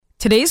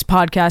Today's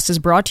podcast is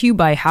brought to you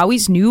by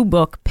Howie's new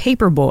book,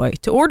 Paperboy.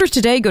 To order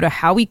today, go to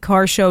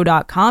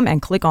howiecarrshow.com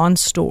and click on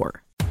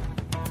store.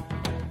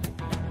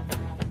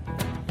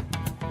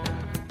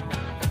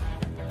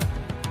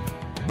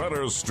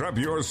 Better strap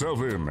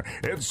yourself in.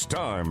 It's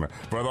time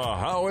for the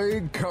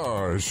Howie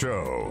Carr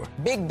Show.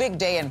 Big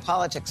day in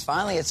politics.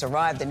 Finally, it's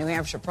arrived. The New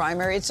Hampshire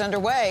primary, it's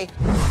underway.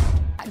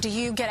 Do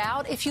you get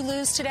out if you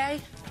lose today?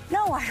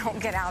 No, I don't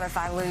get out if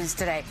I lose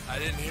today. I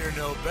didn't hear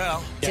no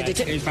bell. Yeah, I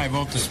changed my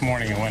vote this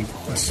morning.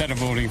 Instead of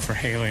voting for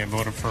Haley, I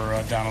voted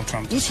for Donald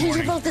Trump this morning. You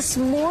changed your vote this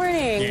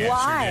morning? Yeah,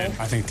 why? Sure did.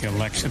 I think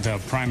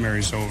the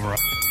primary's over.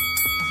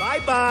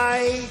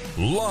 Bye-bye.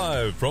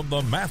 Live from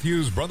the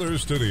Matthews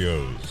Brothers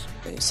Studios.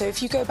 So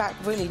if you go back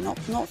really not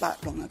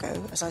that long ago,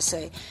 as I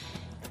say,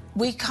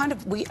 we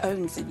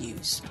owned the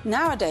news.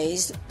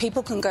 Nowadays,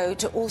 people can go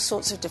to all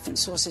sorts of different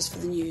sources for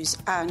the news,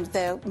 and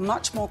they're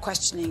much more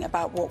questioning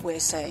about what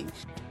we're saying.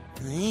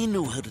 I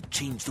know how to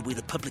change the way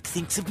the public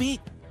thinks of me.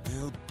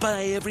 I'll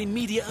buy every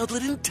media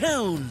outlet in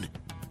town.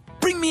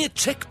 Bring me a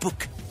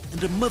checkbook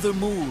and a mother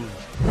mole.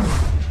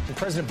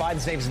 President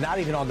Biden's name's not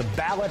even on the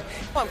ballot.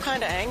 I'm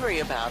kind of angry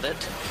about it.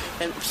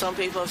 And some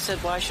people have said,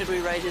 why should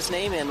we write his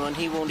name in when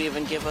he won't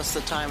even give us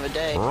the time of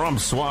day? Rump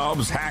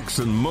swabs, hacks,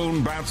 and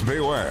moonbats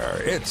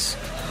beware. It's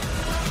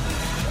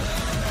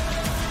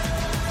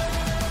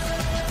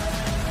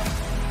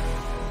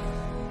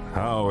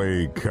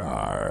Howie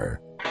Carr.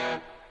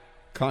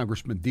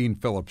 Congressman Dean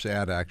Phillips'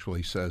 ad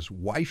actually says,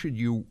 why should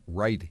you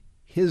write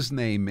his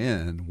name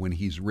in when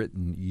he's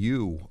written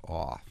you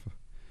off?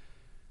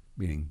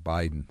 Meaning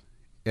Biden.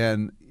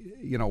 And,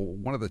 you know,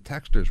 one of the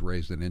texters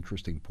raised an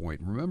interesting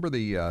point. Remember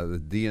the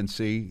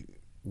DNC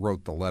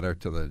wrote the letter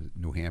to the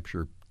New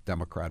Hampshire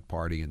Democrat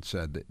Party and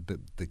said that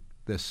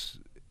this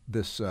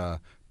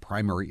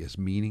primary is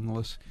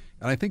meaningless?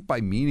 And I think by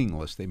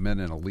meaningless they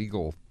meant in a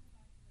legal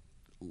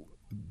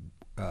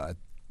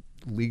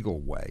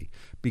way,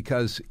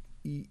 because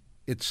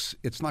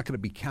it's not going to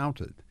be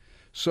counted.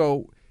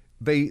 So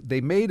they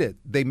made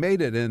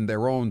it in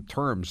their own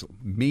terms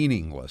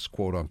meaningless,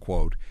 quote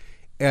unquote.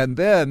 And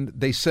then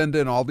they send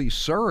in all these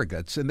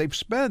surrogates, and they've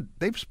spent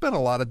a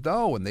lot of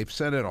dough, and they've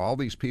sent in all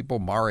these people.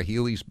 Maura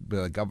Healey's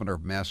governor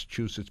of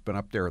Massachusetts, been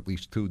up there at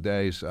least 2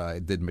 days.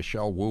 Did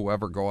Michelle Wu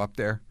ever go up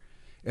there?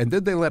 And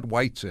did they let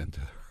whites into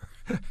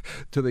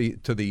to the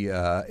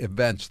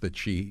events that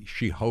she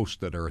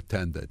hosted or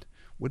attended?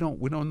 We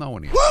don't know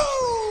any of this.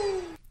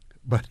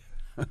 But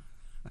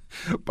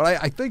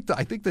I think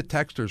the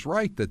texter's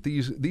right that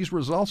these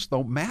results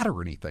don't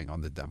matter anything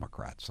on the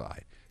Democrat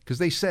side, because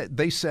they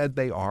said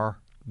they are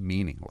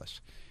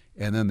meaningless.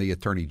 And then the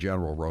Attorney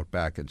General wrote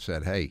back and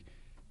said, hey,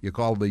 you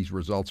call these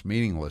results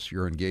meaningless,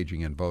 you're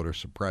engaging in voter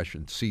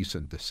suppression, cease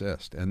and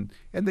desist. And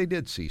they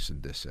did cease and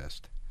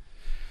desist.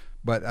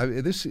 But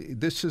this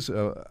is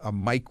a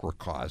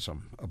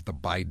microcosm of the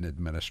Biden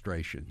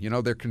administration. You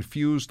know, they're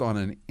confused on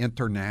an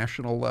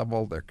international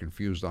level, they're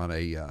confused on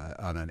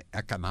an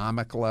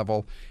economic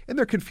level, and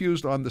they're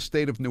confused on the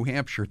state of New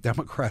Hampshire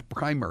Democrat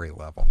primary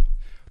level.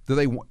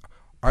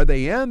 Are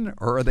they in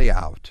or are they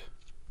out?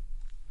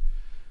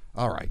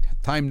 All right,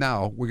 time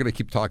now. We're going to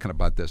keep talking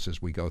about this as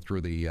we go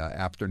through the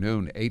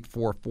afternoon.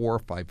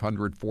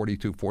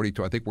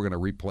 844-500-4242. I think we're going to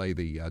replay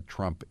the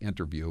Trump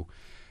interview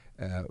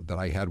that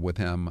I had with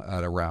him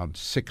at around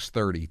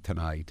 6:30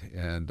 tonight,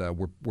 and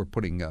we're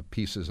putting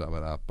pieces of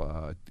it up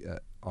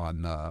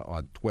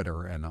on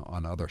Twitter and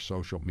on other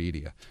social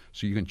media,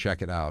 so you can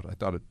check it out. I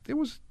thought it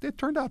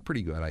turned out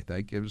pretty good. I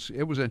think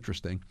it was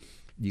interesting.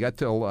 You got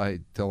till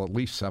at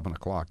least 7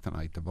 o'clock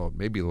tonight to vote,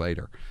 maybe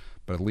later,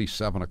 but at least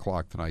 7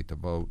 o'clock tonight to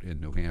vote in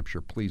New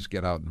Hampshire. Please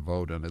get out and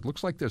vote, and it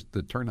looks like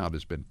the turnout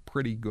has been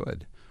pretty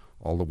good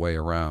all the way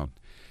around.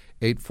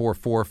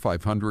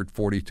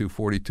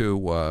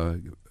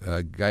 844-500-4242.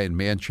 A guy in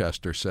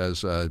Manchester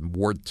says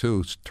Ward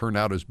 2's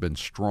turnout has been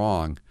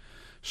strong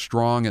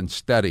and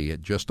steady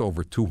at just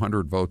over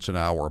 200 votes an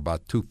hour.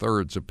 About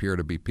two-thirds appear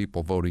to be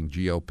people voting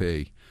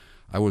GOP.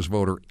 I was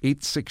voter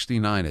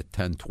 869 at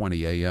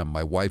 10:20 a.m.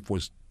 My wife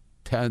was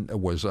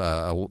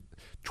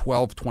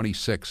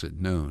 12:26 at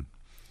noon.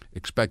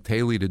 Expect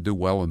Haley to do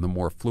well in the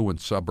more affluent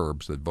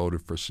suburbs that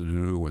voted for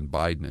Sununu and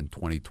Biden in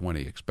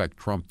 2020. Expect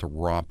Trump to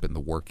romp in the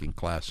working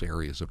class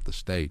areas of the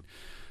state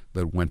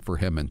that went for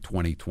him in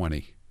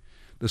 2020.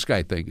 This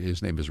guy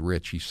his name is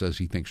Rich. He says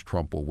he thinks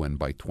Trump will win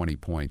by 20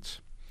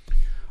 points.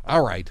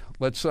 All right,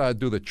 let's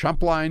do the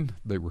Chump Line,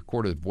 the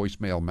recorded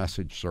voicemail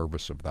message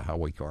service of the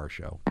Howie Carr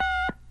Show.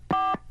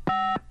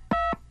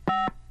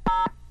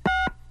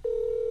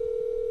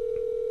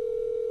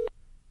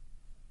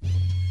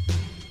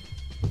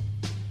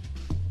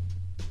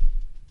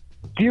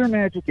 Dear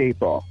Magic 8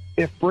 Ball,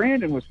 if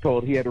Brandon was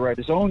told he had to write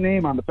his own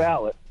name on the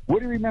ballot,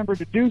 would he remember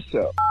to do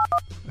so?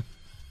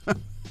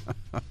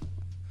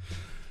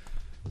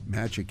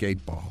 Magic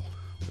 8 Ball.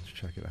 Let's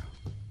check it out.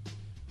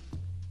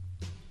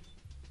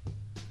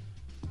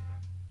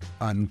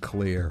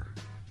 Unclear.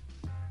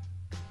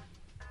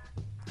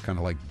 Kind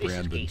of like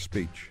Brandon's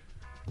speech.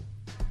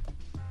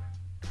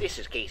 This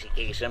is Casey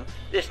Kasem.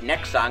 This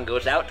next song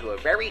goes out to a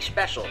very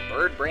special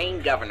bird brain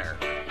governor.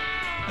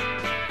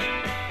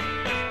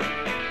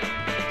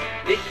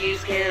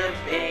 Nikki's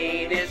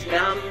campaign is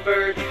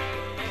numbered.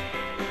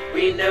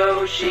 We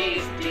know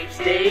she's deep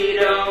state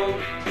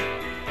owned.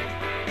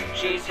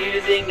 She's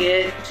using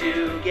it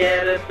to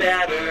get a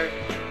better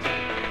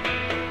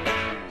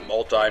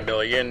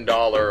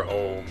multi-million-dollar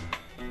home.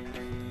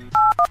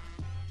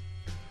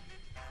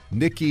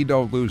 Nikki,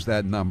 don't lose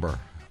that number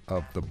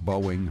of the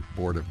Boeing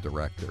Board of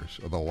Directors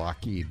or the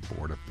Lockheed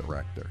Board of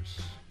Directors.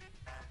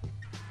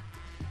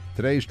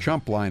 Today's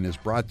Chump Line is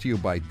brought to you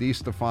by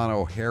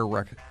DiStefano Hair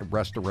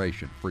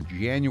Restoration. For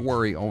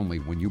January only,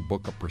 when you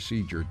book a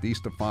procedure,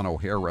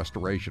 DiStefano Hair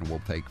Restoration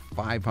will take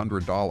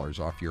 $500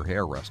 off your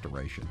hair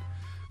restoration.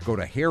 Go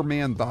to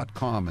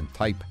hairman.com and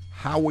type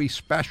Howie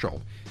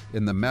Special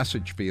in the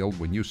message field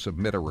when you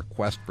submit a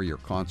request for your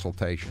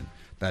consultation.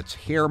 That's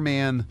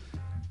hairman.com.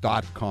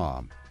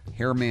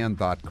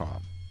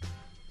 Hairman.com.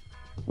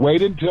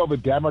 Wait until the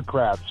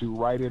Democrats who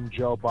write in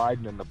Joe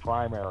Biden in the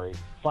primary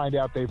find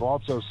out they've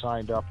also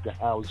signed up to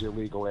house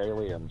illegal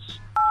aliens.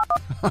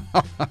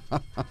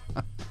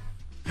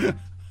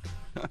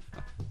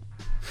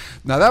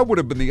 Now that would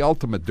have been the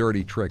ultimate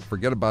dirty trick.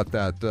 Forget about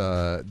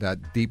that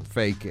deep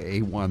fake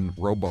A1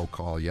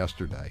 robocall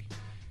yesterday.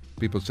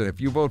 People said if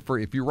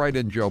you write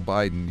in Joe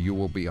Biden, you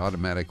will be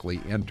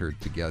automatically entered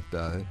to get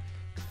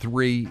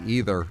 3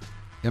 either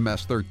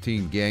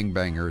MS-13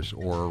 gangbangers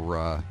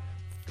or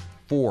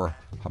 4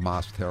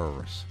 Hamas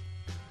terrorists.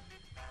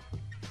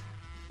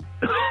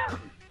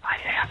 I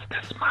asked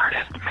the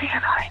smartest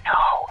man I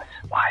know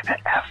why the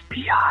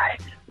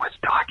FBI was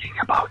talking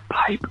about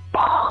pipe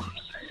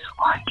bombs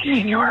on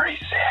January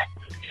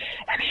 6th,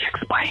 and he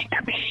explained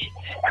to me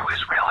it was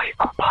really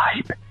a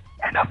pipe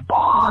and a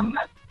bomb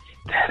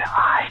that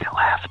I'd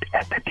left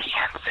at the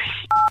DNC.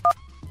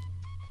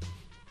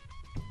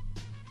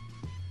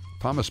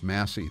 Thomas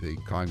Massey, the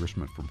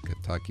congressman from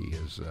Kentucky,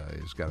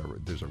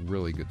 there's a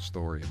really good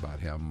story about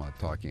him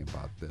talking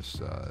about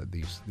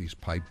these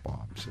pipe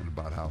bombs and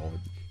about how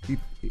he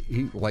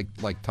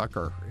like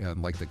Tucker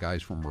and like the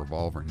guys from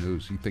Revolver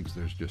News, he thinks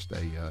there's just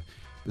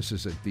this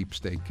is a deep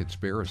state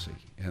conspiracy,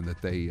 and that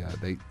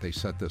they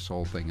set this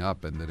whole thing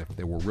up, and that if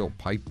they were real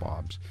pipe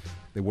bombs,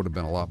 they would have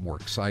been a lot more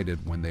excited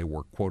when they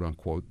were quote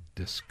unquote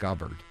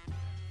discovered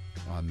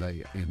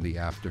in the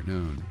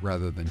afternoon,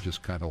 rather than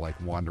just kind of like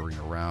wandering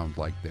around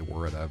like they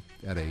were at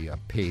a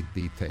paid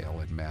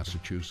detail in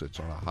Massachusetts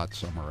on a hot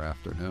summer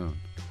afternoon.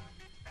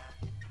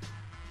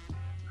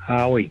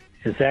 Howie,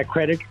 is that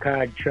credit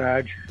card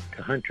charge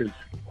to Hunter's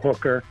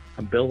hooker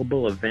a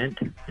billable event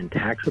and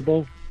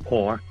taxable,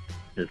 or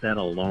is that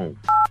a loan?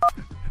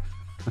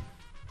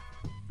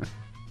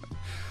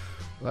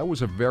 That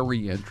was a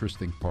very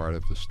interesting part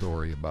of the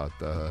story about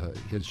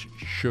his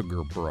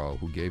sugar bro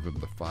who gave him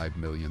the $5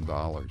 million.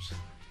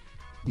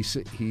 He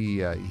said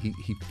he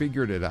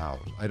figured it out.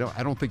 I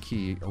don't think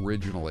he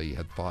originally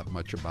had thought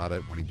much about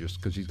it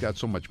because he's got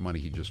so much money,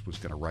 he just was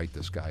going to write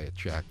this guy a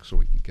check so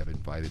he could get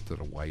invited to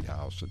the White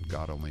House, and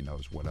God only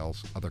knows what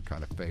else, other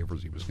kind of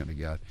favors he was going to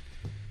get.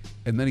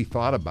 And then he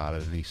thought about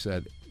it and he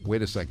said,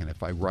 wait a second,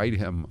 if I write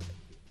him,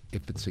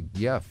 if it's a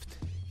gift,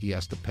 he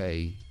has to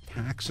pay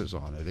taxes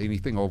on it.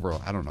 Anything over,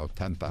 I don't know,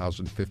 $10,000,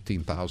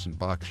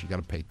 $15,000, you got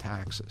to pay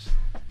taxes.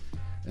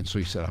 And so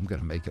he said, I'm going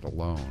to make it a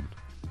loan,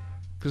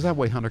 because that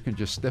way Hunter can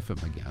just stiff him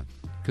again.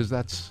 Because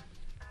that's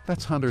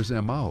Hunter's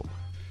MO.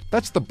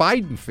 That's the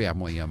Biden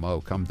family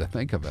MO, come to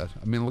think of it.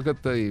 I mean, look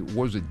at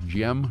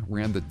Jim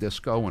ran the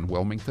disco in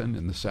Wilmington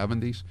in the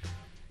 70s.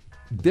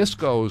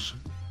 Discos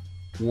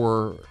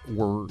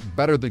were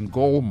better than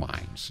gold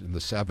mines in the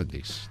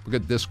 70s. Look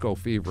at Disco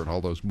Fever and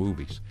all those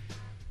movies.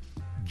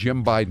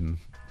 Jim Biden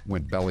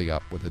went belly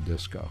up with a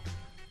disco.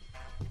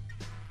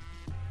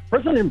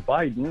 President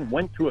Biden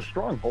went to a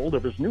stronghold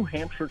of his New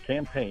Hampshire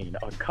campaign,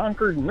 a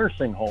Concord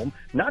nursing home,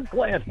 not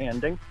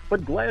glad-handing,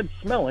 but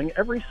glad-smelling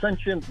every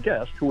sentient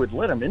guest who would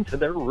let him into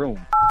their room.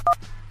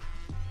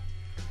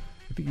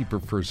 I think he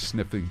prefers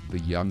sniffing the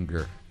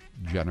younger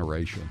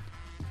generation.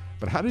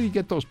 But how did he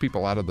get those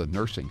people out of the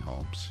nursing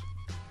homes?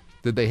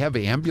 Did they have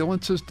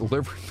ambulances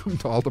delivering them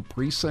to all the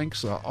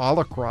precincts all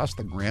across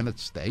the Granite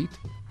State?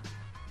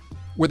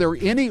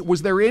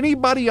 Was there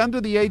anybody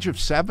under the age of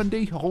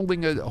 70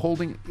 holding?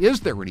 Is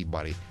there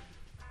anybody?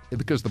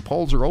 Because the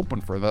polls are open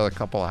for another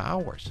couple of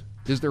hours.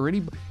 Is there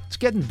anybody? It's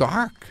getting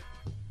dark.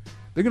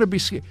 They're going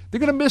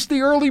to miss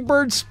the early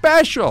bird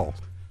special.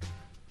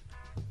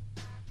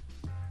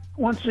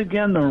 Once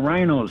again, the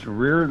rhinos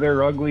rear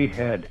their ugly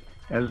head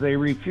as they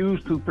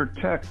refuse to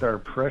protect our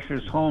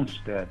precious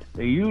homestead.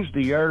 They use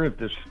the yard of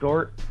the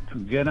store to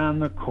get on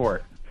the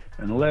court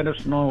and let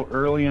us know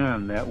early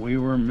on that we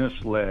were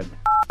misled.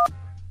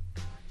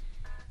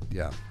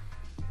 Yeah.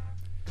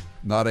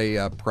 Not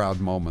a proud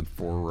moment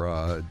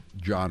for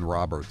John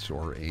Roberts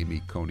or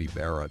Amy Coney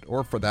Barrett,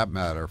 or for that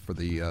matter, for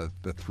the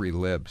 3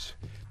 libs.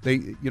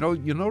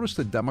 You notice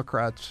the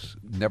Democrats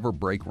never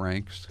break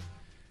ranks.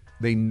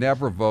 They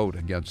never vote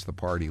against the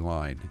party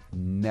line.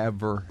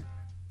 Never,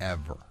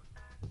 ever.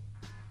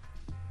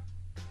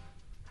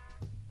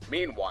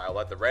 Meanwhile,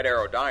 at the Red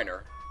Arrow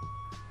Diner...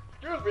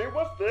 Excuse me,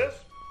 what's this?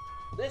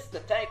 This the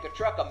tanker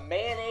truck of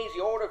mayonnaise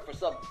you ordered for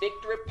some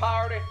victory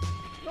party?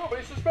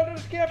 Nobody suspended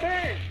his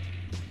campaign.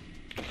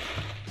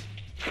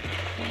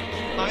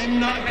 I'm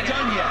not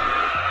done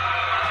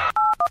yet.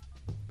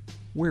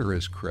 Where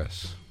is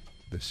Chris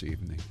this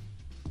evening?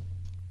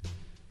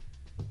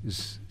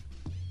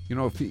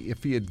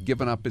 If he had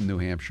given up in New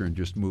Hampshire and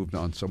just moved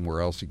on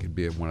somewhere else, he could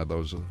be at one of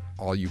those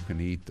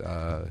all-you-can-eat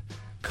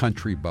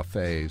country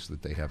buffets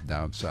that they have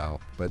down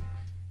south. But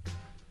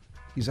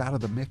he's out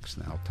of the mix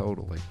now,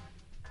 totally.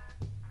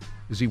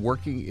 Is he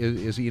working?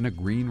 Is he in a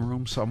green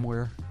room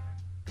somewhere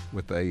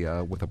with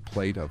a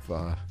plate of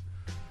a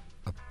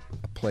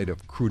plate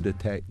of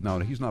crudité? No,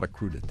 he's not a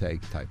crudité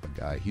type of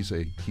guy. He's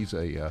a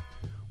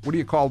what do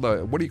you call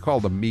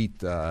the meat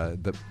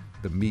the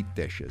meat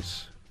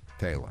dishes,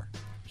 Taylor?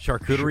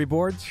 Charcuterie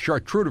boards?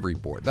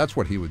 Charcuterie board. That's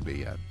what he would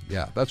be in.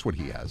 Yeah, that's what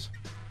he has.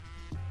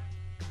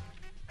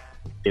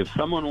 If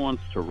someone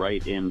wants to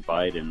write in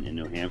Biden in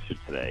New Hampshire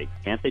today,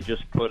 can't they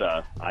just put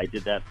a "I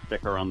did that"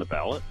 sticker on the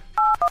ballot?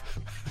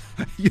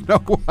 You know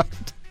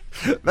what?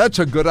 That's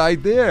a good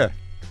idea.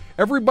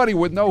 Everybody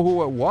would know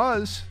who it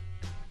was.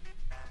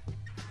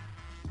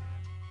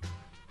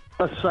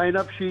 A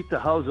sign-up sheet to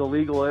house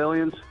illegal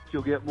aliens.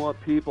 You'll get more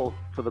people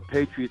for the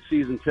Patriot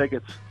season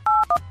tickets.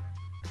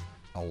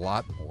 A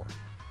lot more.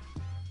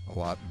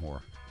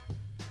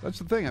 That's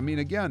the thing. I mean,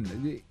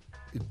 again,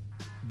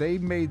 they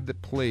made the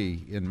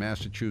plea in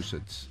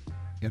Massachusetts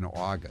in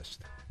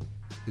August.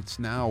 It's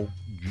now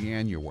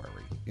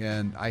January,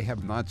 and I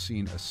have not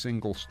seen a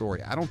single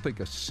story. I don't think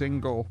a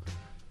single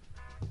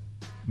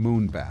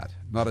moonbat,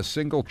 not a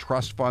single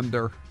trust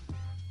funder,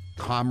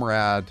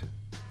 comrade,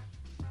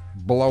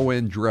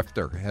 blow-in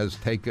drifter has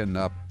taken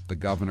up the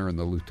governor and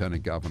the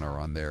lieutenant governor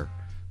on their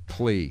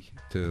plea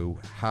to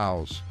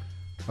house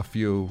a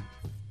few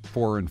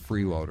foreign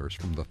freeloaders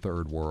from the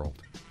third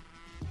world.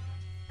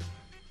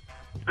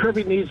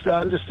 Kirby needs to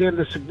understand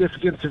the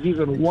significance of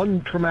even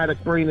one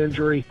traumatic brain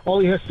injury. All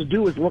he has to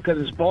do is look at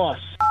his boss.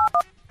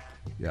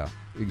 Yeah,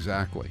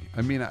 exactly.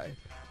 I mean, I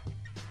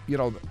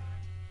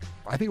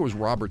think it was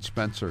Robert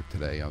Spencer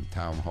today on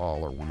Town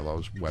Hall or one of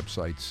those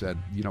websites said,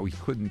 he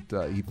couldn't,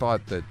 he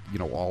thought that,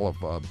 all of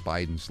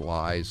Biden's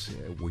lies,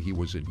 he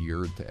was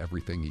inured to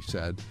everything he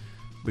said.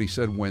 But he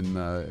said when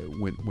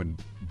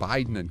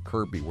Biden and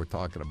Kirby were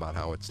talking about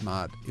how it's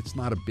not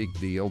a big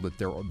deal, that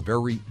there are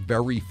very,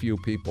 very few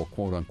people,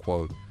 quote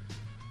unquote,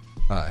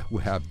 who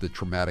have the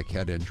traumatic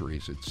head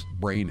injuries. It's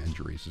brain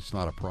injuries. It's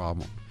not a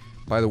problem.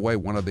 By the way,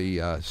 one of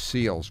the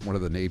SEALs, one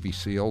of the Navy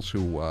SEALs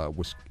who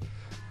was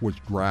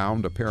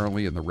drowned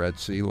apparently in the Red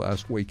Sea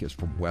last week is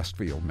from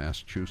Westfield,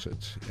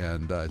 Massachusetts,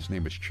 and his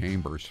name is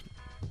Chambers.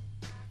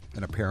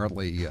 And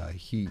apparently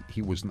he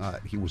was not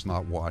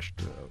washed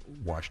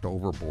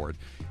overboard.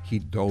 He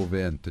dove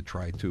in to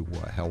try to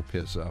help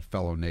his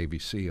fellow Navy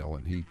SEAL,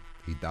 and he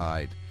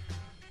died.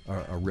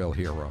 A real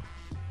hero.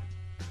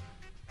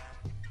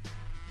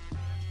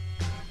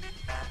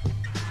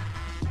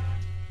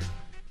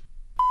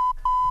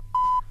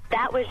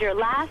 That was your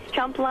last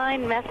Chump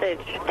Line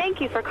message.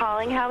 Thank you for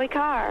calling Howie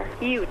Carr,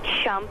 you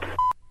chump.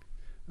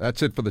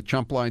 That's it for the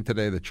Chump Line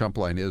today. The Chump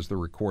Line is the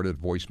recorded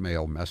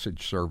voicemail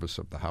message service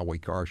of the Howie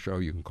Carr Show.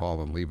 You can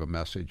call and leave a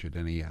message at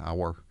any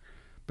hour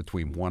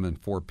between 1 and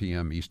 4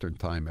 p.m. Eastern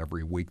Time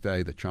every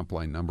weekday. The Chump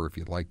Line number, if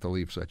you'd like to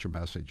leave such a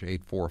message,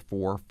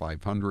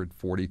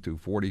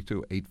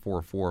 844-500-4242,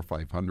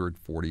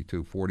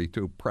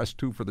 844-500-4242. Press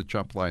 2 for the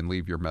Chump Line.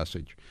 Leave your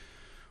message.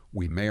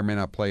 We may or may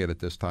not play it at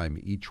this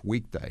time each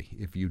weekday.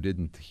 If you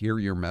didn't hear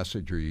your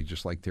message or you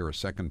just like to hear a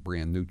second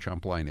brand new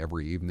Chump Line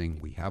every evening,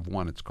 we have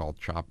one. It's called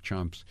Chop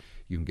Chumps.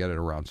 You can get it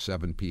around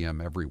 7 p.m.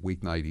 every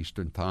weeknight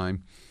Eastern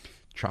Time.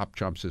 Chop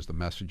Chumps is the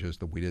messages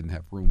that we didn't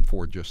have room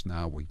for just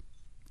now.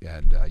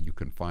 You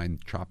can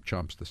find Chop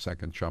Chumps, the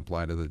second Chump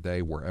Line of the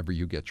day, wherever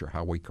you get your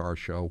Howie Carr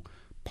Show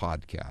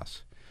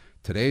podcasts.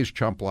 Today's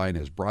Chump Line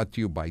is brought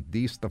to you by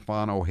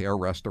DiStefano Hair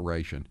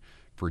Restoration.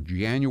 For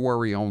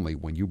January only,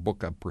 when you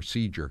book a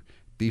procedure,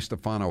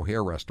 DiStefano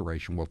Hair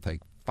Restoration will take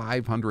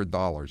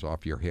 $500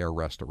 off your hair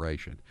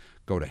restoration.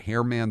 Go to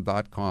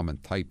hairman.com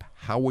and type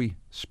Howie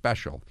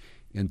Special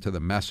into the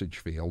message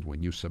field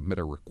when you submit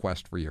a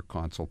request for your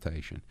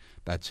consultation.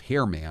 That's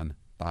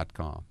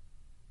hairman.com.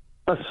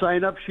 A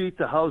sign-up sheet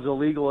to house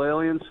illegal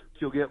aliens.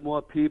 You'll get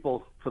more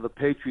people for the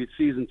Patriot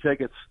season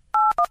tickets.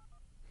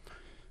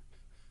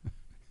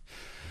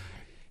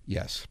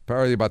 Yes,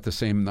 probably about the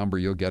same number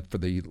you'll get for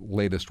the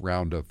latest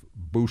round of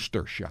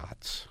booster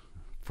shots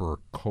for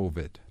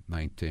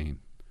COVID-19.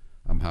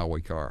 I'm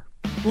Howie Carr.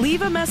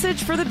 Leave a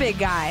message for the big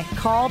guy.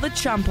 Call the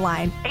Chump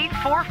Line.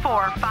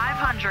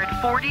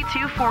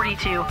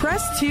 844-500-4242.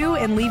 Press 2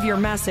 and leave your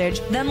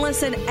message. Then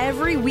listen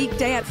every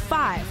weekday at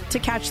 5 to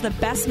catch the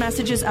best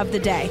messages of the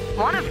day.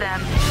 One of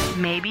them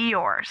may be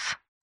yours.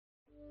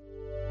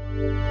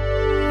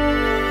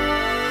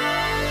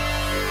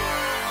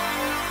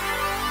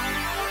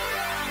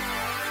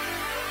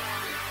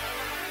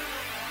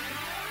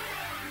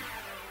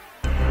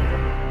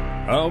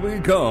 Howie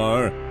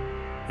Carr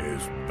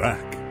is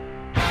back.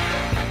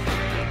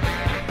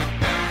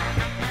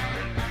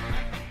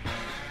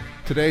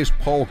 Today's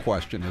poll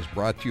question is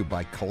brought to you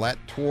by Colette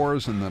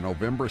Tours and the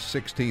November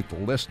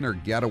 16th listener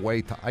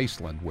getaway to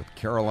Iceland with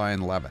Caroline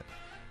Levitt.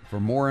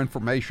 For more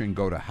information,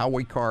 go to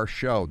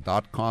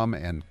HowieCarrShow.com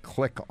and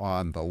click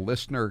on the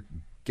listener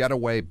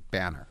getaway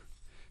banner.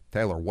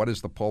 Taylor, what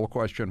is the poll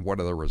question? What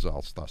are the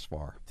results thus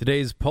far?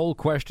 Today's poll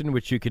question,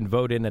 which you can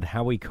vote in at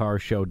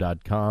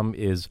HowieCarrShow.com,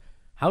 is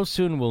how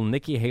soon will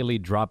Nikki Haley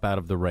drop out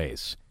of the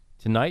race?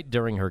 Tonight,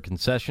 during her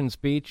concession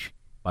speech,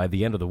 by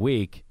the end of the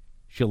week,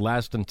 she'll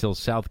last until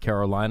South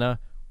Carolina,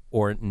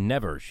 or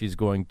never. She's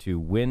going to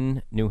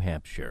win New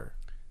Hampshire.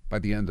 By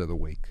the end of the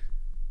week.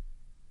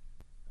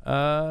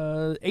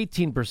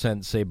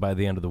 18% say by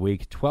the end of the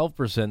week,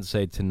 12%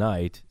 say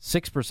tonight,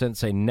 6%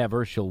 say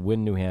never, she'll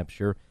win New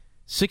Hampshire,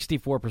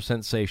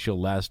 64% say she'll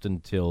last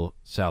until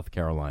South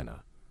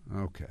Carolina.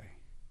 Okay.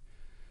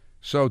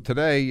 So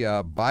today,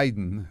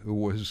 Biden,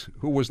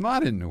 who was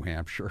not in New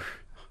Hampshire,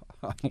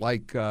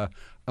 unlike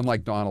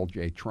Donald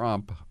J.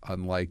 Trump,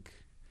 unlike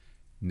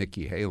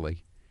Nikki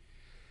Haley,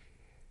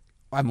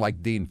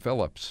 unlike Dean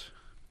Phillips,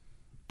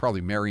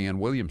 probably Marianne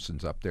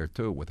Williamson's up there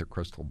too with her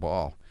crystal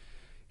ball.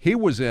 He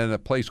was in a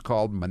place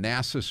called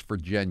Manassas,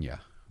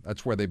 Virginia.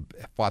 That's where they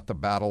fought the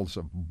battles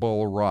of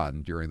Bull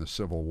Run during the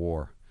Civil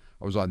War.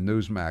 I was on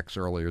Newsmax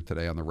earlier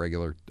today on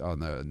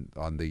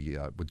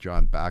the with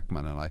John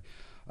Bachman, and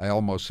I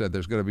almost said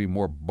there's going to be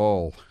more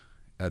bull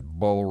at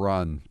Bull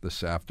Run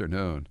this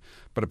afternoon.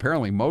 But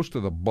apparently most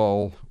of the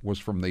bull was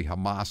from the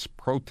Hamas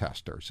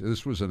protesters.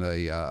 This was in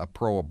a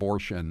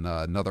pro-abortion,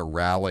 another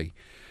rally.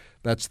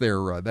 That's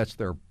their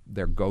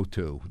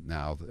go-to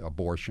now,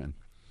 abortion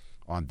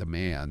on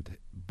demand.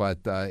 But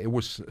it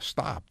was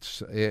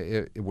stopped.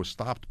 It was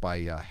stopped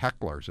by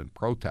hecklers and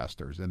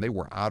protesters, and they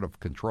were out of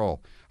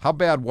control. How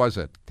bad was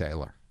it,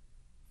 Taylor?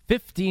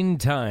 15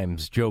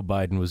 times Joe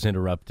Biden was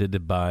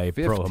interrupted by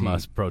 15.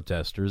 pro-Hamas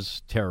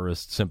protesters,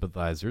 terrorist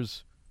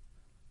sympathizers.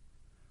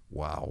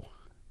 Wow.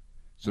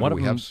 So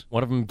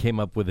one of them came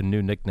up with a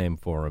new nickname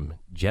for him,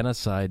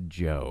 Genocide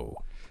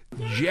Joe.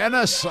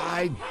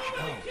 Genocide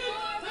Joe.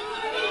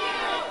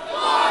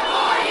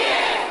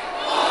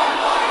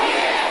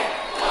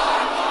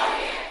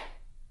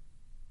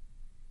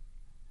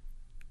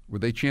 Were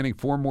they chanting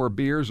 4 more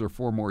beers or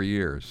 4 more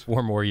years?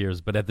 4 more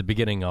years, but at the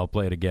beginning I'll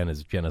play it again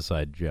as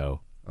Genocide Joe.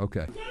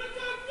 Okay.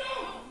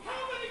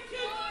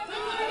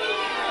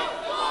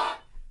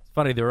 It's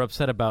funny, they're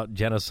upset about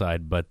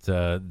genocide, but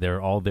they're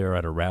all there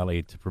at a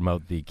rally to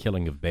promote the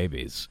killing of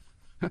babies.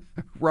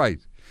 Right.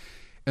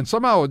 And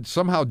somehow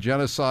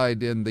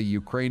genocide in the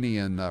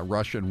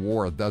Ukrainian-Russian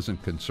war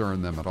doesn't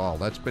concern them at all.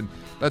 That's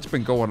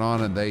been going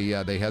on, and they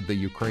had the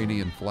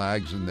Ukrainian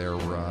flags in their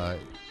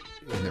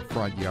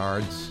front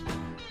yards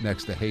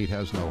next to Hate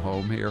Has No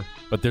Home here.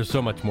 But there's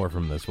so much more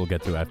from this we'll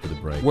get to after the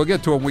break. We'll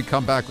get to it when we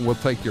come back, and we'll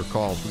take your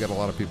calls. We got a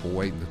lot of people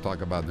waiting to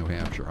talk about New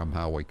Hampshire. I'm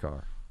Howie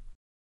Carr.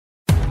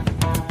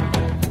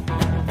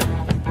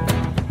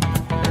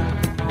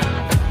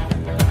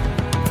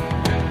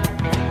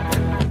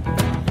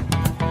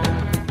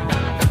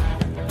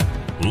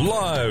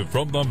 Live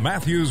from the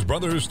Matthews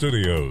Brothers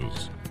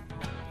Studios.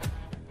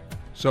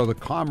 So the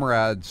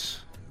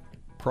comrades,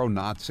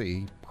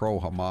 pro-Nazi,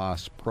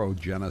 pro-Hamas,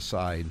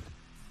 pro-genocide,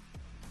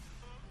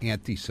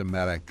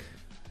 anti-Semitic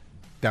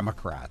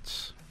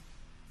Democrats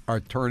are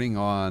turning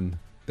on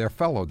their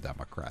fellow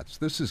Democrats.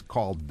 This is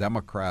called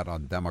Democrat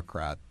on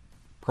Democrat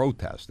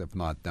protest, if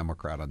not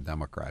Democrat on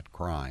Democrat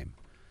crime,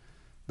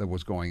 that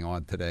was going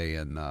on today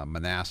in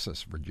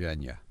Manassas,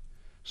 Virginia.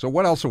 So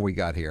what else have we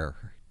got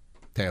here,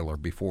 Taylor,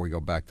 before we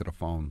go back to the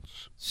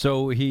phones?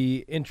 So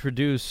he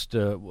introduced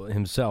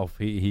himself.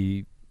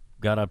 He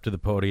got up to the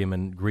podium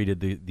and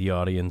greeted the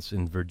audience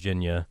in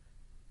Virginia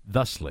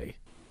thusly.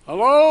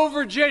 Hello,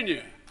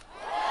 Virginia.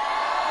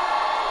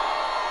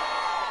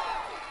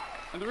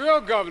 And the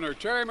real governor,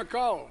 Terry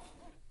McAuliffe.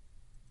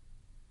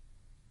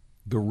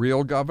 The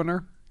real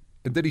governor?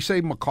 Did he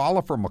say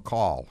McAuliffe or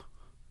McCall?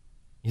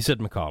 He said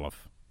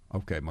McAuliffe.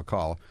 Okay,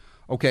 McAuliffe.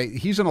 Okay,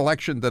 he's an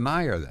election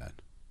denier then.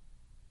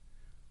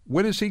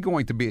 When is he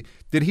going to be?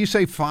 Did he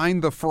say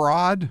find the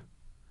fraud?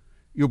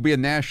 You'll be a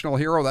national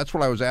hero? That's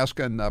what I was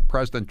asking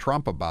President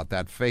Trump about,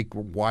 that fake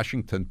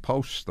Washington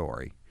Post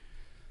story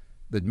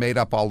that made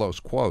up all those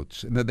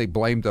quotes. And then they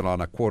blamed it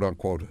on a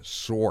quote-unquote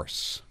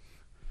source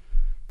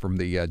from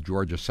the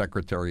Georgia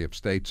Secretary of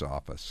State's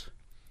office.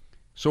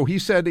 So he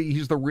said he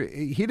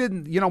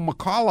didn't,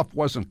 McAuliffe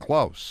wasn't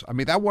close. I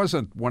mean, that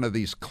wasn't one of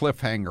these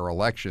cliffhanger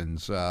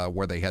elections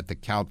where they had to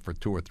count for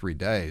 2 or 3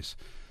 days.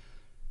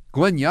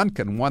 Glenn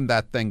Youngkin won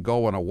that thing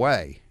going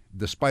away,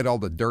 despite all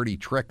the dirty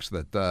tricks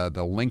that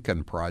the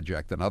Lincoln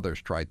Project and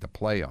others tried to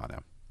play on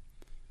him.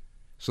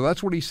 So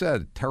that's what he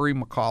said. Terry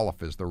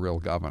McAuliffe is the real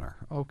governor.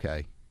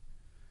 Okay.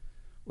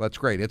 Well, that's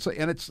great. It's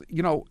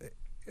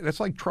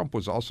like Trump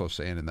was also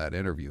saying in that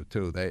interview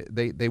too.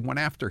 They went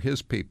after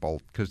his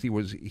people because he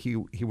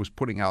was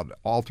putting out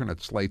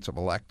alternate slates of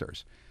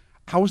electors.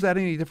 How is that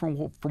any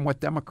different from what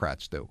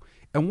Democrats do?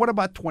 And what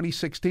about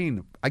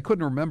 2016? I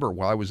couldn't remember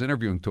while I was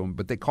interviewing to them,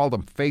 but they called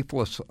them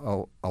faithless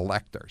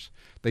electors.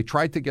 They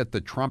tried to get the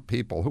Trump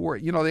people who were,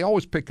 they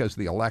always pick as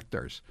the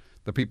electors,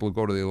 the people who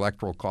go to the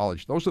Electoral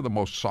College. Those are the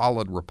most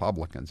solid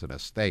Republicans in a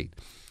state.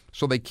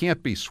 So they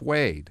can't be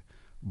swayed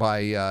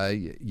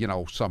by,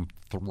 some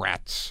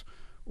threats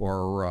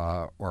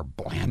or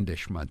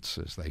blandishments,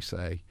 as they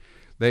say.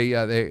 They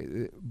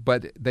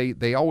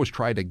always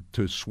try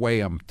to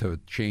sway them to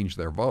change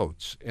their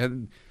votes.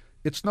 And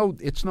it's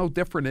no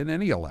different in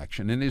any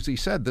election. And as he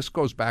said, this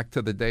goes back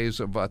to the days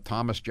of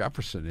Thomas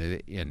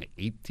Jefferson in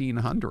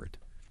 1800.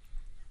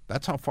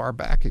 That's how far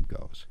back it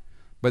goes.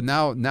 But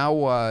now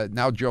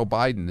Joe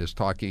Biden is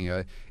talking.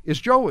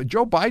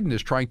 Joe Biden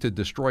is trying to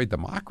destroy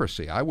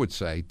democracy? I would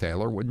say,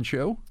 Taylor, wouldn't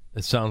you?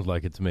 It sounds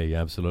like it to me.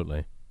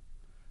 Absolutely.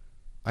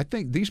 I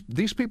think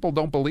these people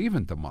don't believe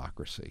in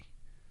democracy.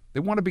 They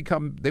want to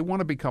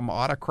become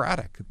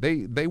autocratic.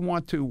 They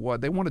want to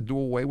do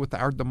away with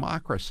our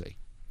democracy.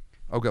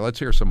 Okay, let's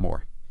hear some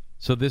more.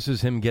 So this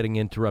is him getting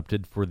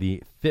interrupted for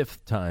the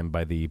 5th time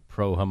by the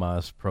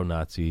pro-Hamas,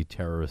 pro-Nazi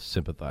terrorist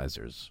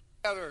sympathizers.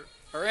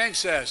 Or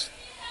incest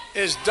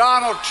is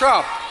Donald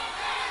Trump.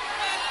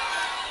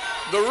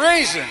 The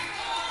reason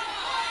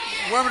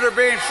women are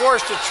being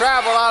forced to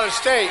travel out of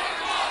state.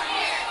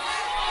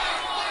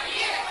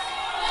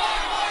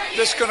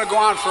 This is going to go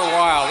on for a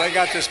while. They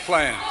got this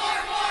plan.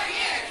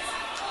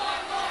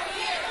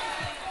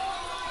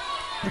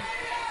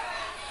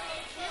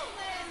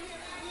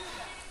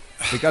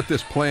 They got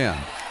this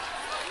plan.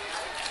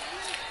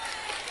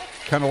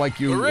 Kind of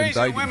like you the reason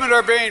indicting women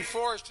are being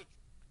forced to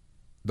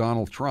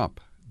Donald Trump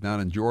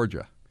down in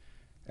Georgia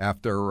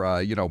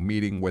after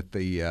meeting with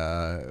the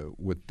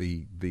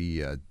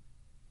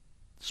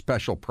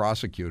special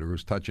prosecutor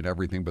who's touching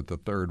everything but the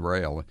third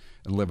rail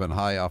and living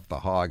high off the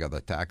hog of the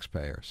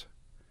taxpayers.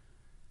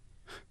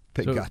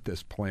 They got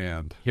this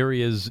planned. Here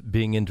he is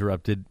being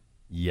interrupted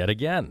yet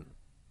again.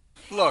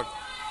 Look,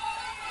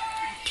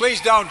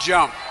 please don't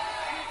jump.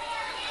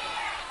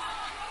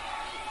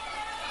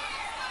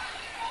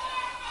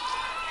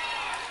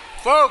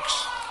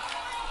 Folks,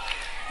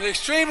 the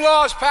extreme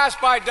laws passed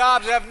by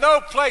Dobbs have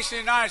no place in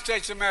the United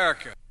States of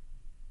America.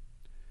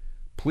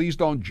 Please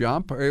don't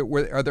jump.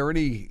 Are there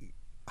any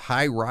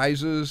high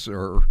rises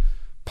or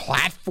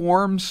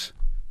platforms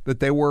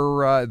that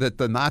that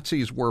the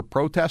Nazis were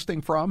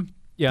protesting from?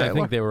 Yeah, Taylor? I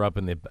think they were up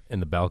in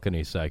the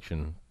balcony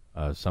section,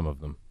 some of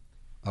them.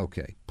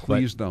 Okay,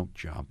 please don't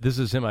jump. This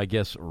is him, I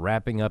guess,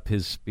 wrapping up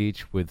his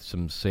speech with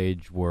some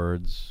sage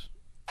words.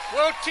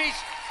 We'll teach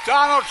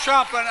Donald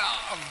Trump a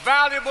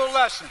valuable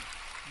lesson.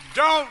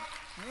 Don't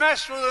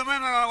mess with the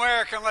women in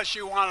America unless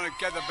you want to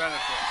get the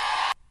benefit.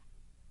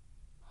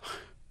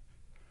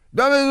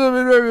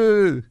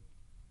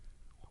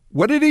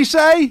 What did he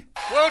say?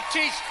 We'll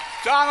teach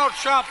Donald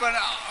Trump a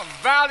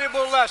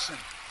valuable lesson.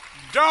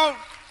 Don't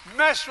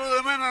mess with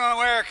the women in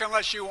America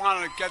unless you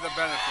want to get the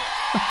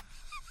benefit.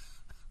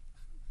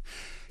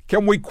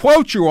 Can we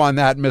quote you on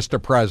that, Mr.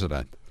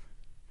 President?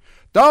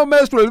 Don't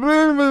mess with...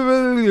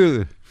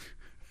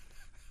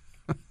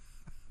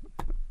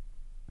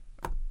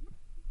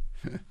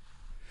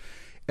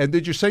 And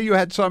did you say you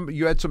had some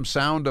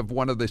sound of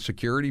one of the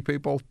security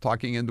people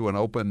talking into an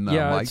open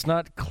mic? It's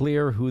not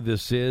clear who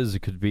this is. It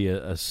could be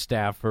a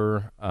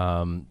staffer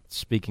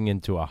speaking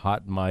into a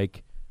hot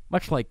mic,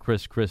 much like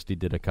Chris Christie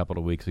did a couple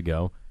of weeks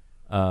ago.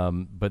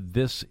 But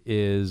this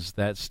is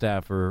that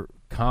staffer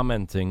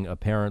commenting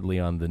apparently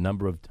on the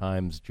number of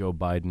times Joe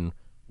Biden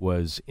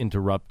was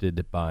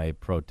interrupted by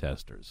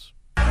protesters.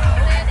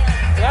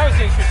 That was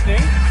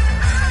interesting.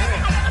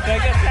 So I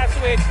guess that's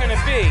the way it's going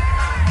to be.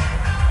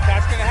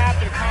 That's going to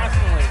happen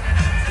constantly.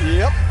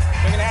 Yep.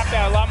 They're going to have to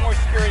have a lot more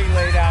security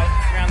laid out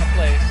around the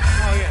place.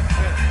 Oh, yeah.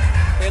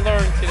 They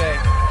learned today.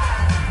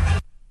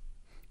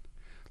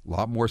 A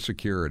lot more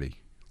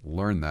security.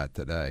 Learned that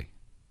today.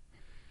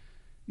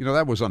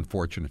 That was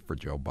unfortunate for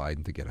Joe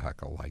Biden to get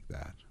heckled like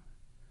that.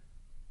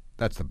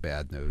 That's the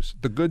bad news.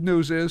 The good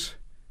news is,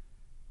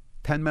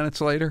 10 minutes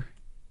later,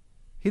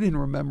 he didn't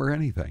remember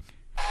anything.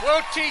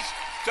 We'll teach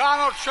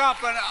Donald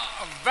Trump a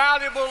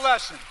valuable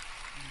lesson.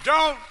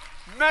 Don't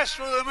mess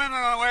with the women in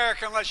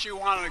America unless you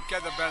want to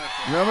get the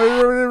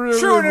benefit.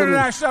 True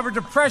international effort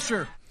to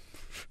pressure.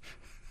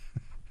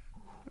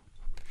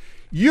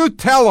 You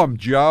tell him,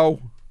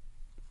 Joe.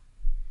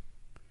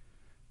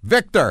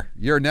 Victor,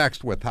 you're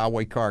next with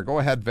Howie Carr. Go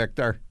ahead,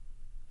 Victor.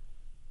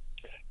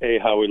 Hey,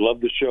 Howie,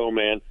 love the show,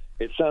 man.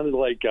 It sounded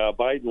like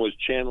Biden was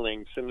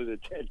channeling Senator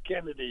Ted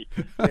Kennedy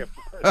there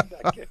for a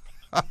second.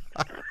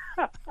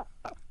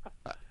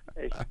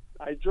 Hey,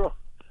 I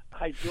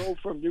drove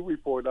from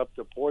Newport up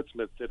to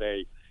Portsmouth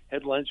today,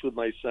 had lunch with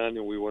my son,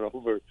 and we went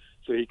over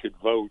so he could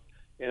vote.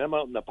 And I'm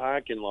out in the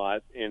parking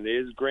lot, and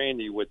there's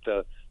Granny with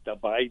the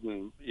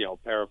Biden,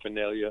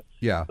 paraphernalia.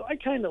 Yeah. So I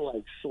kind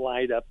of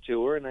slide up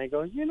to her, and I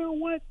go, you know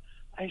what?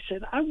 I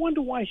said, I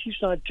wonder why he's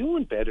not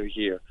doing better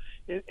here.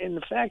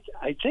 In fact,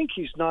 I think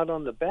he's not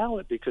on the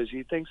ballot because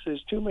he thinks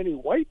there's too many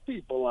white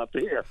people up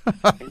here.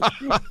 And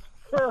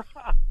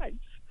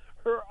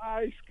her eyes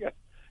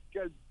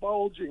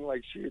posing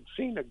like she had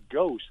seen a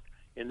ghost.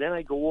 And then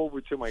I go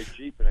over to my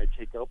Jeep and I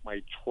take out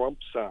my Trump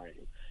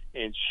sign.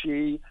 And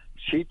she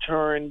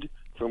turned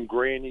from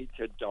Granny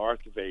to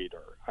Darth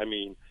Vader. I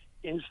mean,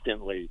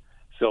 instantly.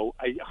 So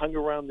I hung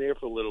around there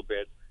for a little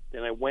bit.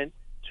 Then I went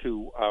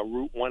to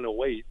Route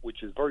 108,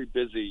 which is a very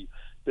busy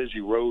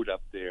road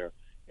up there.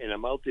 And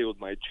I'm out there with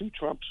my 2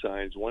 Trump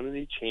signs, one in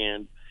each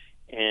hand.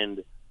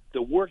 And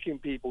the working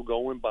people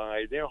going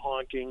by, they're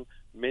honking,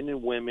 men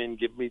and women,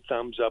 give me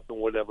thumbs up and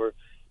whatever.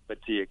 But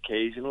the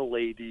occasional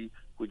lady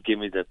would give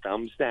me the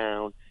thumbs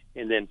down.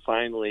 And then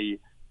finally,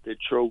 the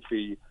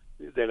trophy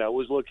that I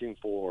was looking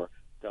for,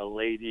 the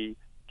lady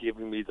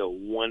giving me the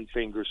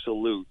one-finger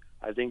salute.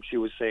 I think she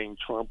was saying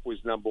Trump was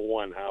number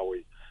one,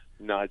 Howie.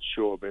 Not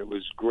sure, but it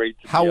was great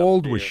to How be up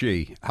old there. was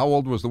she? How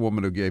old was the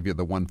woman who gave you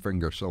the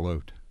one-finger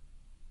salute?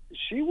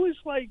 She was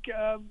like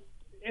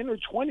in her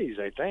 20s,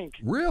 I think.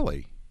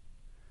 Really?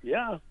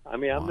 Yeah. I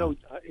mean, I'm no,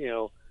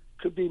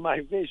 could be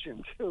my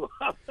vision, too.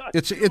 I'm not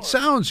It sure.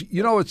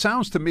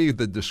 sounds, to me,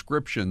 the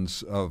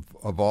descriptions of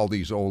all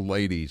these old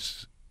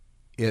ladies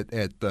at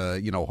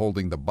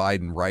holding the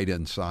Biden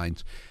write-in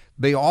signs,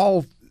 they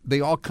all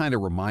kind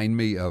of remind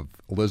me of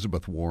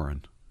Elizabeth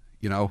Warren,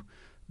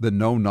 the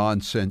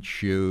no-nonsense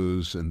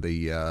shoes and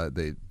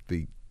the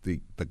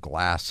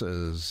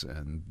glasses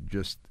and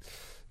just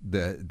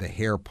the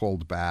hair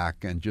pulled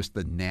back and just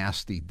the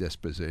nasty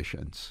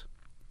dispositions.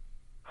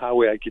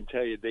 Howie, I can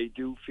tell you, they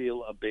do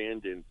feel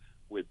abandoned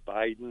with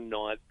Biden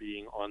not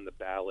being on the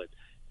ballot.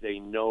 They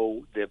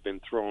know they've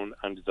been thrown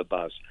under the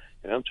bus.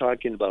 And I'm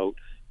talking about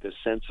the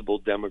sensible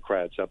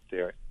Democrats up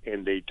there,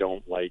 and they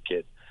don't like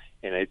it.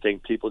 And I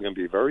think people are going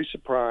to be very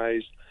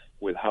surprised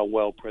with how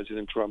well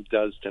President Trump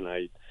does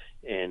tonight.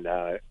 And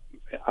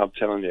I'm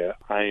telling you,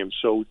 I am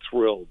so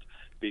thrilled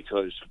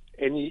because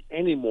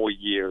any more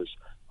years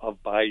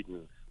of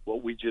Biden,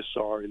 what we just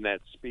saw in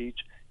that speech,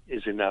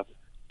 is enough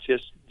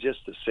just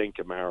to sink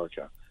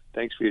America.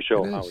 Thanks for your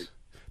show, Howie.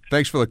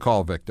 Thanks for the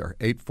call, Victor.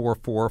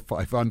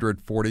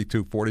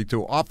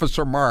 844-500-4242.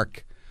 Officer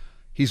Mark,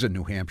 he's a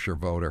New Hampshire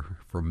voter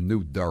from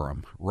New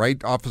Durham.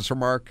 Right, Officer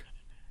Mark?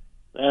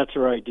 That's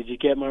right. Did you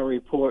get my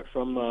report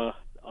from the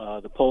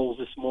polls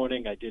this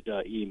morning? I did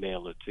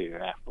email it to you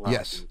after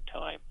yes.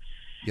 time.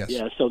 Yes.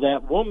 Yeah, so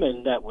that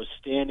woman that was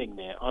standing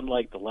there,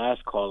 unlike the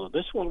last caller,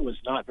 this one was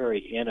not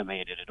very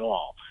animated at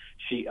all.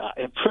 She,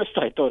 at first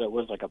I thought it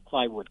was like a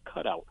plywood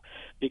cutout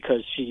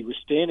because she was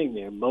standing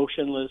there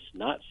motionless,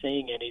 not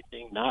saying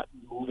anything, not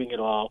moving at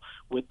all,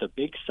 with the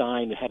big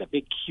sign that had a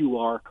big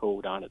QR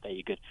code on it that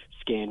you could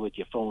scan with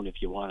your phone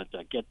if you wanted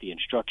to get the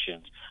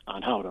instructions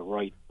on how to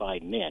write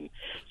Biden in.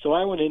 So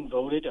I went in,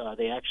 voted.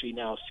 They actually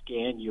now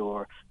scan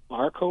your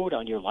barcode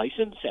on your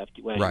license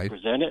after when you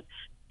present it.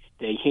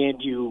 They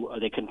hand you,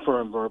 they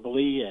confirm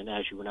verbally, and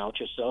as you announce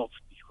yourself,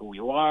 who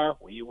you are,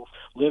 where you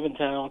live in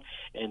town,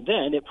 and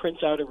then it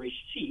prints out a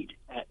receipt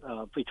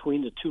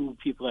between the two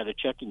people that are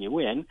checking you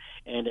in,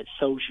 and it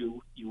shows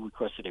you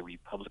requested a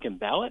Republican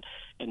ballot,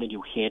 and then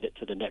you hand it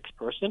to the next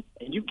person,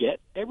 and you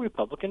get a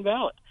Republican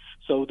ballot.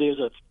 So there's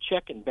a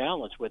check and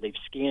balance where they've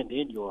scanned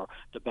in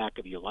the back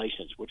of your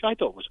license, which I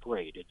thought was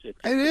great. It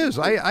is.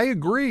 I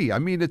agree. I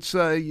mean, it's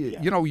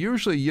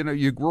usually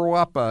you grow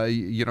up,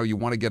 you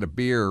want to get a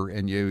beer,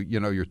 and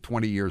you're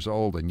 20 years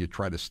old, and you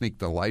try to sneak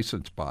the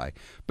license by.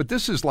 But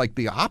this is like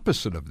the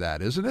opposite of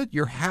that, isn't it?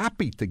 You're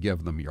happy to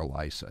give them your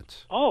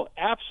license. Oh,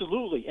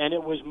 absolutely, and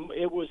it was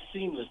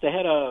seamless. They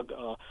had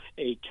the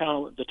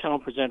town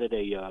presented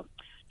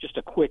just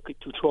a quick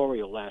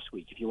tutorial last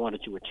week. If you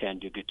wanted to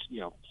attend, you could,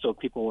 so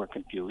people weren't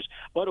confused.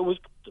 But it was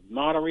the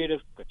moderator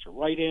got you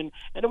right in,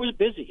 and it was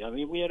busy. I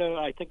mean, we had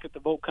I think at the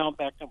vote count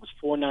back then was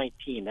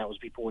 419. That was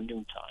before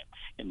noontime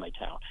in my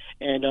town.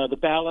 And the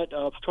ballot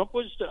of Trump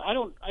was I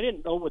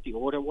didn't know what the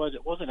order was.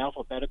 It wasn't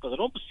alphabetical. It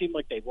almost seemed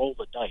like they rolled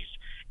the dice.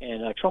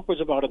 And Trump was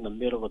about in the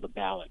middle of the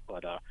ballot.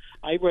 But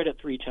I read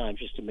it 3 times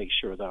just to make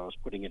sure that I was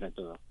putting it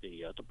into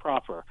the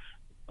proper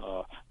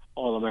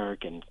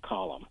All-American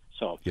column.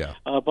 So, yeah.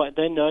 But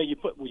then you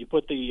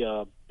put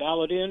the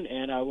ballot in,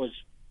 and I was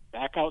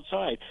back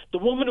outside. The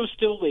woman was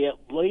still there.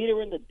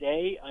 Later in the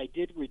day, I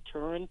did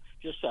return.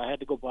 I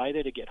had to go by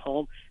there to get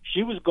home.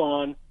 She was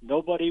gone.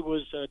 Nobody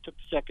took the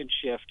second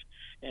shift,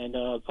 and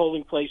the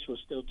polling place was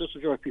still. This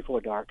was right before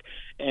dark,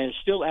 and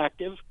still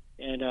active.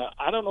 And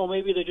I don't know,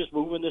 maybe they're just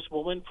moving this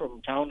woman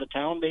from town to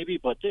town, maybe.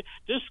 But this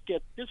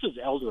is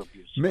elder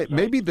abuse. You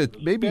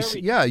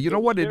know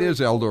what it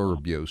is, elder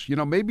abuse.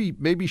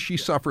 Maybe she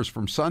suffers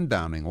from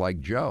sundowning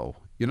like Joe.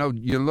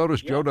 You'll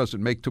notice Joe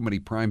doesn't make too many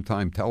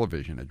primetime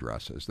television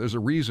addresses. There's a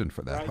reason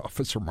for that, right.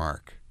 Officer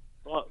Mark.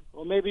 Well,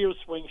 maybe it was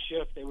swing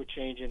shift. They were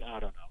changing. I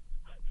don't know.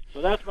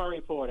 So that's my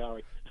report,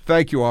 Howie.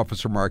 Thank you,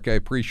 Officer Mark. I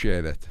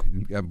appreciate it.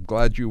 I'm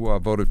glad you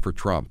voted for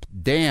Trump.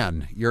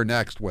 Dan, you're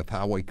next with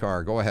Howie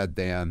Carr. Go ahead,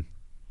 Dan.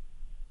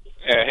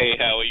 Hey,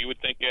 Howie, you would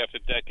think after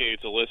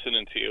decades of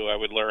listening to you, I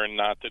would learn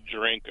not to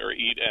drink or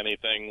eat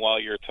anything while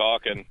you're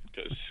talking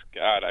because,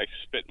 God, I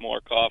spit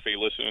more coffee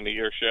listening to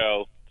your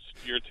show.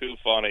 You're too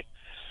funny.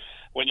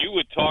 When you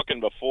were talking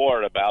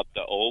before about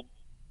the old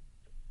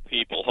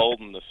people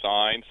holding the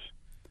signs,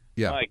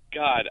 Yeah. My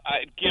God,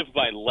 I'd give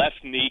my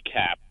left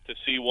kneecap to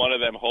see one of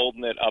them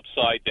holding it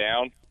upside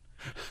down.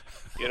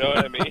 You know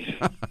what I mean?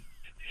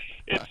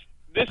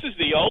 This is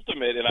the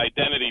ultimate in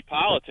identity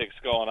politics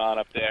going on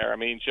up there. I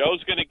mean,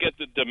 Joe's going to get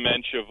the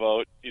dementia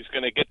vote. He's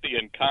going to get the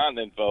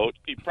incontinent vote.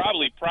 He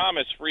probably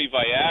promised free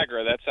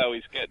Viagra. That's how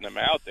he's getting them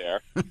out there.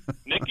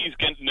 Nikki's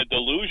getting the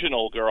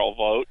delusional girl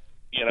vote,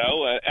 you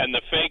know, and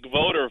the fake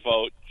voter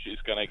vote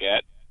she's going to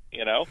get,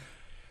 you know.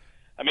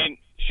 I mean,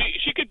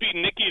 she could be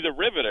Nikki the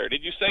Riveter.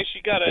 Did you say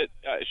she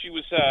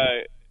was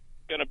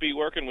going to be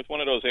working with one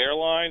of those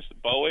airlines,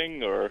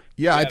 Boeing, or?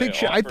 Yeah, I think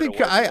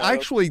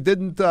actually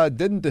didn't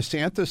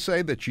DeSantis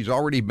say that she's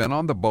already been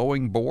on the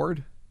Boeing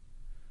board?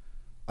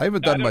 I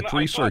haven't done much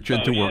research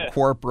into her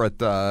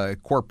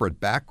corporate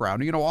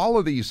background. You know, all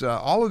of these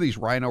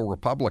Rhino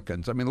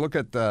Republicans. I mean, look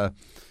at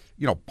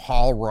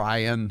Paul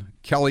Ryan,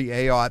 Kelly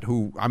Ayotte,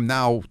 who I'm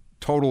now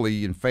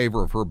totally in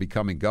favor of her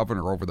becoming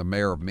governor over the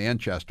mayor of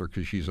Manchester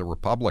because she's a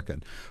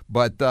Republican.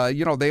 But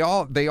they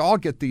all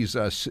get these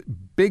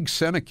big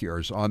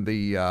sinecures on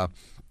the.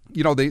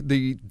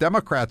 The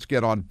Democrats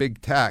get on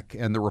big tech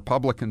and the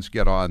Republicans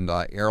get on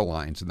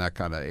airlines and that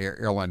kind of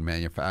airline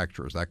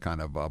manufacturers, that kind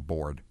of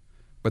board.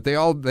 But they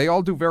all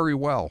do very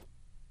well.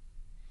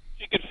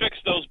 She could fix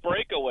those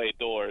breakaway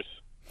doors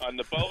on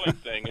the Boeing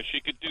thing, and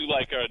she could do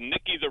like a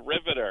Nikki the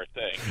Riveter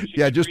thing.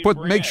 Yeah, just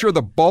make sure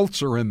the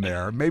bolts are in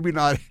there. Maybe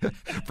not.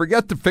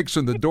 Forget the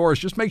fixing the doors.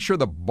 Just make sure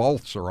the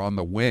bolts are on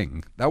the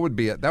wing. That would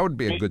be a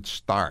good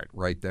start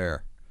right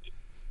there.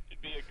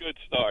 It'd be a good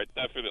start,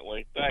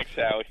 definitely. Thanks,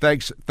 Howie.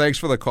 Thanks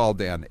for the call,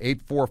 Dan.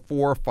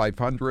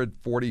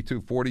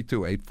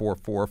 844-500-4242.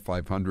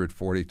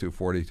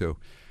 844-500-4242.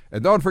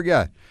 And don't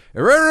forget,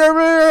 true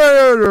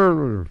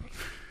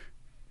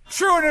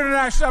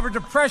international effort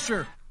to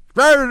pressure.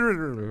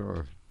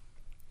 I'm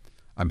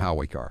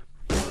Howie Carr.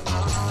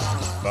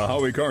 The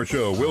Howie Carr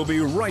Show will be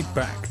right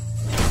back.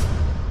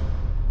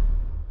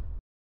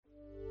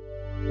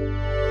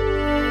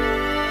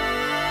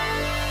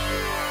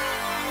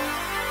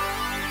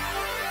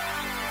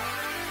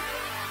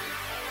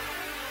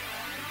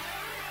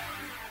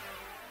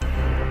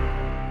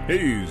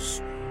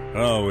 He's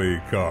Howie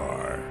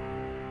Carr.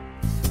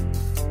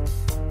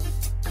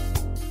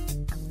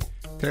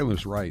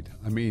 Taylor's right.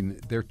 I mean,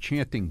 they're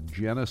chanting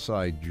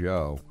Genocide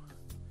Joe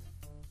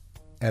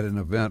at an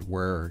event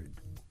where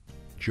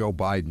Joe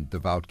Biden,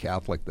 devout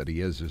Catholic that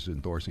he is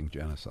endorsing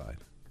genocide.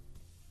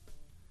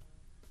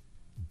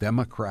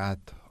 Democrat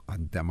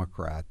on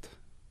Democrat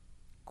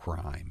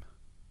crime.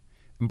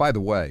 And by the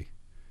way,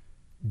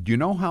 do you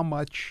know how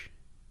much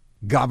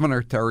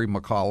Governor Terry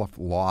McAuliffe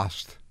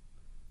lost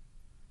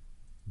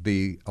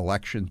the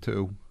election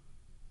to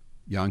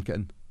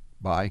Youngkin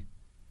by?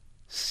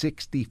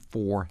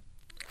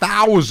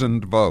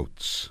 64,000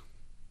 votes.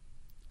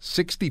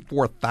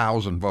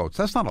 64,000 votes.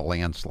 That's not a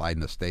landslide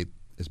in a state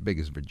as big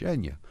as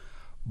Virginia.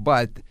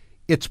 But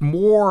it's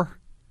a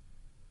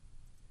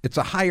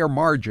higher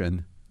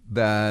margin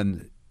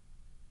than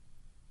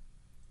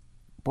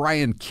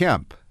Brian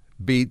Kemp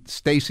beat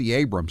Stacey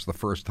Abrams the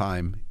first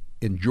time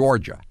in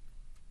Georgia.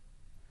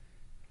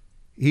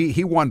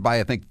 He won by,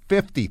 I think,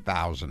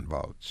 50,000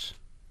 votes.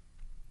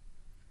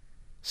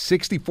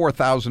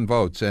 64,000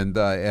 votes, and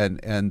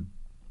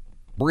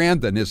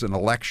Brandon is an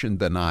election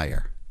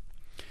denier.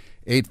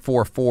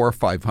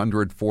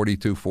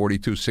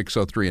 844-500-4242,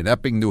 603. In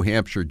Epping, New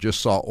Hampshire, just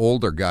saw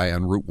older guy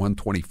on Route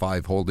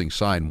 125 holding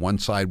sign. One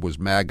side was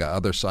MAGA,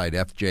 other side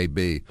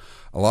FJB.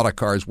 A lot of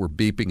cars were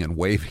beeping and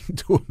waving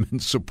to him in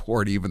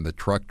support, even the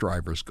truck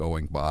drivers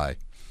going by.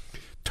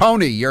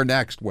 Tony, you're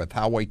next with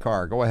Howie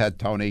Carr. Go ahead,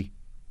 Tony.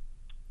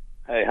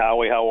 Hey,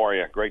 Howie, how are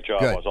you? Great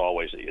job, Good. As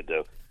always, that you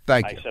do.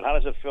 Thank you. I said, how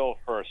does it feel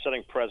for a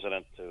sitting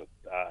president to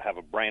have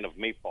a brain of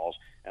meatballs?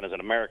 And as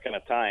an American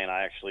Italian,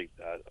 that's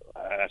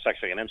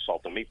actually an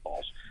insult to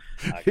meatballs.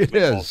 It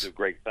meatballs is. do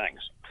great things.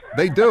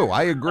 They do.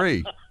 I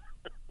agree.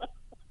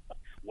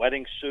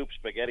 Wedding soup,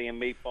 spaghetti and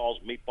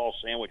meatballs, meatball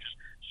sandwiches,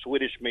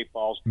 Swedish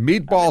meatballs.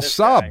 Meatball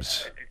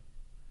subs.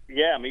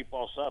 Yeah,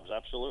 meatball subs,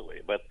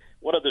 absolutely. But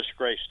what a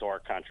disgrace to our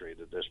country,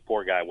 this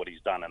poor guy, what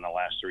he's done in the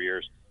last 3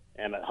 years.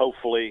 And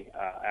hopefully,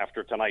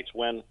 after tonight's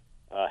win,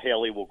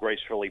 Haley will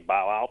gracefully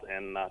bow out,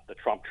 and the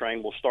Trump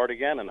train will start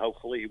again, and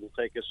hopefully he will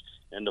take us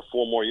into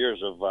 4 more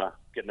years of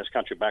getting this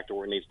country back to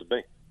where it needs to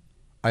be.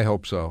 I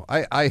hope so.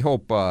 I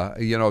hope,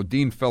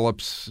 Dean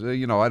Phillips,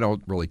 I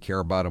don't really care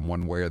about him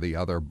one way or the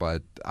other,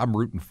 but I'm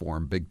rooting for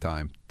him big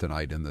time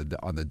tonight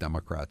on the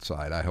Democrat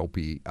side. I hope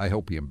he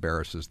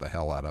embarrasses the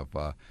hell out of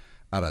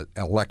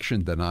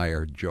election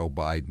denier Joe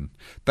Biden.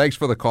 Thanks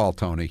for the call,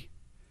 Tony.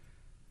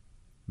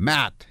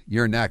 Matt,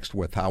 you're next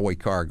with Howie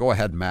Carr. Go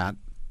ahead, Matt.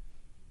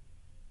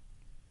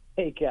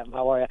 Hey, Captain,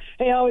 how are you?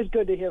 Hey, always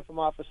good to hear from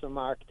Officer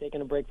Mark, taking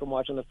a break from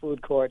watching the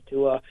food court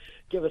to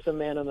give us a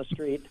man on the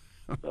street.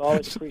 So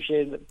always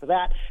appreciated it for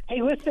that.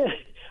 Hey, listen,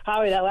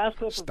 Howie, that last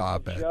clip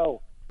of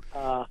Joe.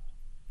 Go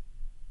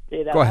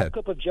last ahead.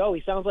 clip of Joe,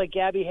 he sounds like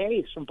Gabby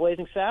Hayes from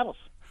Blazing Saddles.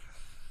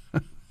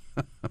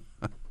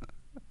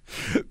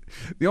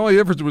 The only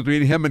difference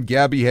between him and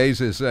Gabby Hayes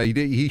is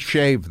he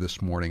shaved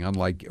this morning,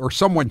 or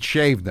someone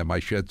shaved him, I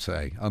should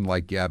say,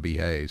 unlike Gabby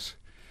Hayes.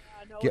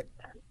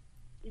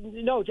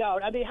 No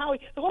doubt. I mean,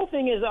 Howie, the whole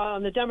thing is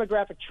on the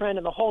demographic trend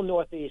in the whole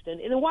Northeast, and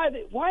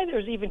why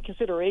there's even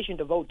consideration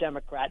to vote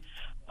Democrat.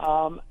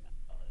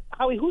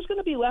 Howie, who's going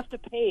to be left to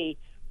pay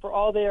for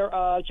all their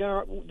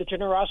the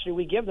generosity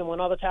we give them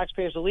when all the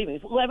taxpayers are leaving?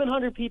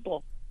 1,100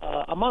 people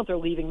a month are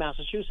leaving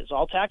Massachusetts,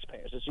 all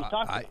taxpayers, as you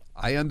talked about.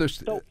 I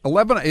understand.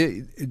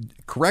 11.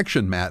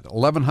 Correction, Matt.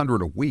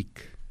 1,100 a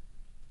week.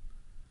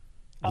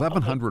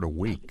 1,100 a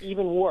week.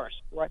 Even worse,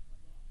 right?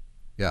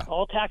 Yeah.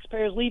 All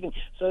taxpayers leaving.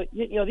 So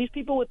these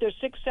people with their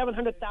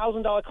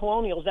 $600,000-$700,000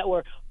 colonials that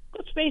were,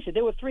 let's face it,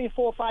 they were $300,000,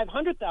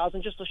 $400,000,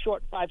 $500,000 just a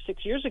short 5-6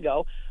 years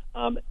ago.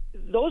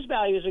 Those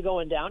values are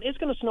going down. It's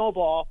going to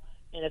snowball,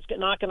 and it's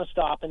not going to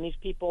stop. And these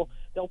people,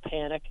 they'll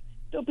panic.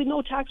 There'll be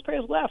no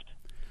taxpayers left.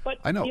 But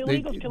I know the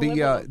illegals can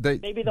live with them.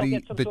 Maybe they'll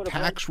get some the sort of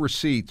tax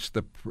receipts,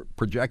 the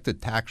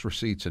projected tax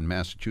receipts in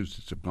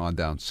Massachusetts have gone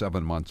down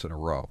 7 months in a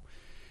row.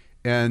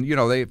 And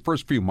they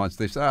first few months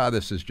they say,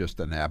 this is just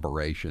an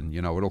aberration.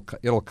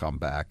 It'll come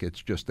back.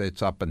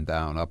 It's up and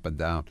down, up and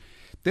down.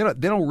 They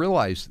don't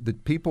realize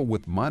that people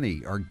with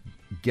money are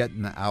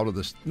getting out of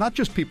this. Not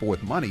just people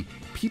with money,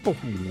 people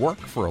who work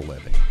for a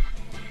living.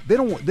 They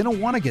don't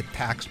want to get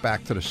taxed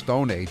back to the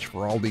Stone Age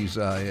for all these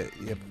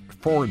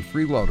foreign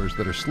freeloaders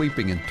that are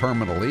sleeping in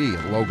Terminal E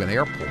at Logan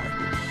Airport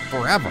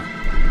forever.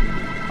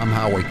 I'm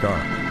Howie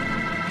Carr.